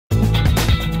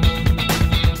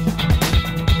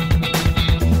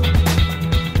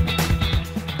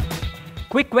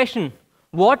Quick question.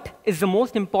 What is the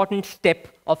most important step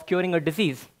of curing a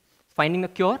disease? Finding a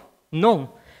cure? No.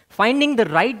 Finding the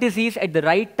right disease at the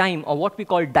right time, or what we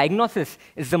call diagnosis,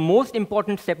 is the most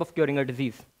important step of curing a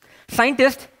disease.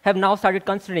 Scientists have now started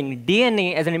considering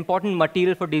DNA as an important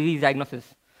material for disease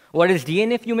diagnosis. What is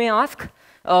DNA, if you may ask?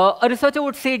 A researcher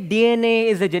would say DNA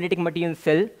is a genetic material in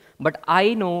cell, but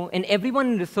I know, and everyone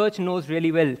in research knows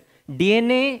really well,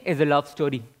 DNA is a love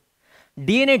story.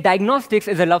 DNA diagnostics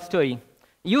is a love story.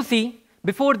 You see,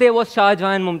 before there was Shah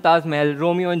Jahan and Mumtaz Mahal,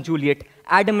 Romeo and Juliet,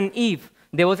 Adam and Eve,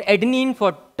 there was adenine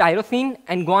for tyrosine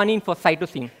and guanine for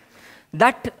cytosine.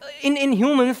 That in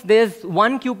humans, there's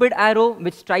one Cupid arrow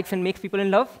which strikes and makes people in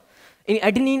love. In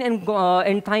adenine and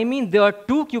thymine, there are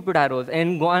two Cupid arrows.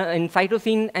 And in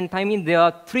cytosine and thymine, there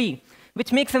are three,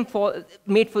 which makes them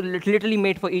literally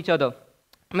made for each other.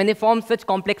 When they form such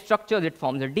complex structures, it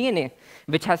forms a DNA,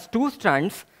 which has two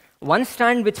strands. One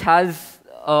strand which has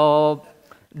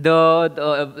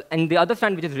and the other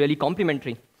strand which is really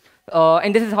complementary.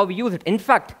 And this is how we use it. In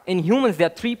fact, in humans, there are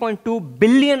 3.2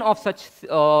 billion of such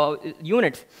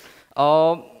units.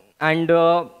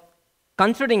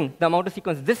 Considering the amount of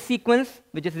sequence, this sequence,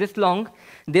 which is this long,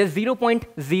 there's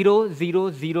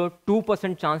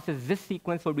 0.0002% chances this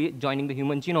sequence will be joining the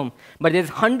human genome. But there's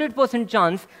 100%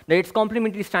 chance that its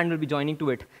complementary strand will be joining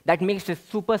to it. That makes it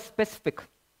super specific.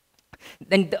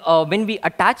 Then when we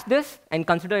attach this and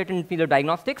consider it in field of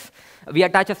diagnostics, we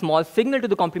attach a small signal to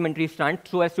the complementary strand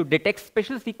so as to detect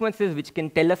special sequences which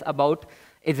can tell us about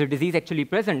is the disease actually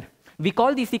present. We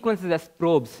call these sequences as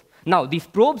probes. Now, these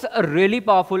probes are really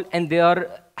powerful and they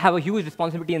have a huge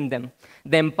responsibility in them.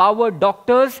 They empower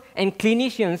doctors and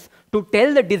clinicians to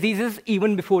tell the diseases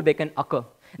even before they can occur.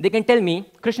 They can tell me,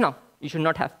 Krishna, you should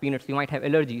not have peanuts, you might have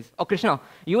allergies. Or Krishna,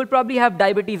 you will probably have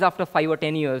diabetes after 5 or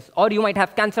 10 years. Or you might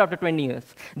have cancer after 20 years.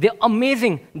 They're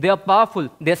amazing, they're powerful,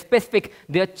 they're specific,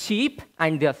 they're cheap,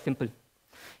 and they're simple.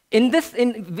 In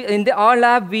our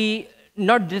lab, we do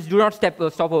not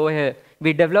stop over here.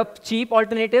 We develop cheap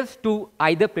alternatives to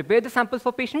either prepare the samples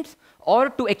for patients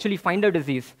or to actually find a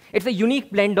disease. It's a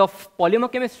unique blend of polymer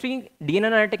chemistry,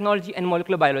 DNA nanotechnology, and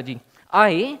molecular biology.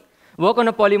 I work on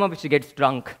a polymer which gets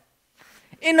drunk,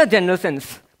 in a general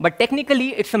sense. But technically,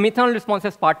 it's a methanol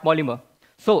responsive part polymer.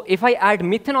 So if I add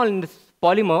methanol in this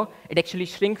polymer, it actually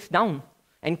shrinks down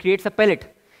and creates a pellet.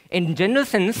 In general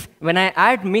sense, when I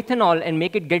add methanol and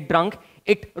make it get drunk,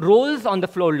 it rolls on the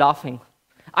floor laughing.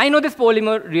 I know this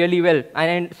polymer really well,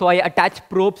 and so I attach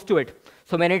probes to it.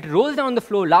 So when it rolls down the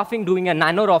floor laughing, doing a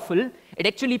nano-ruffle, it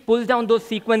actually pulls down those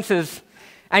sequences,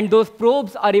 and those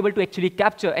probes are able to actually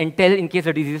capture and tell in case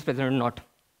a disease is present or not.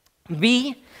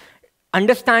 We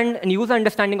understand and use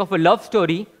understanding of a love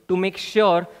story to make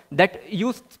sure that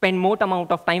you spend more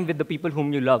amount of time with the people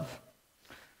whom you love.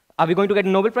 Are we going to get a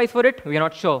Nobel Prize for it? We are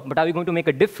not sure. But are we going to make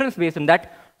a difference based on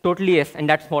that? Totally yes, and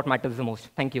that's what matters the most.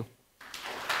 Thank you.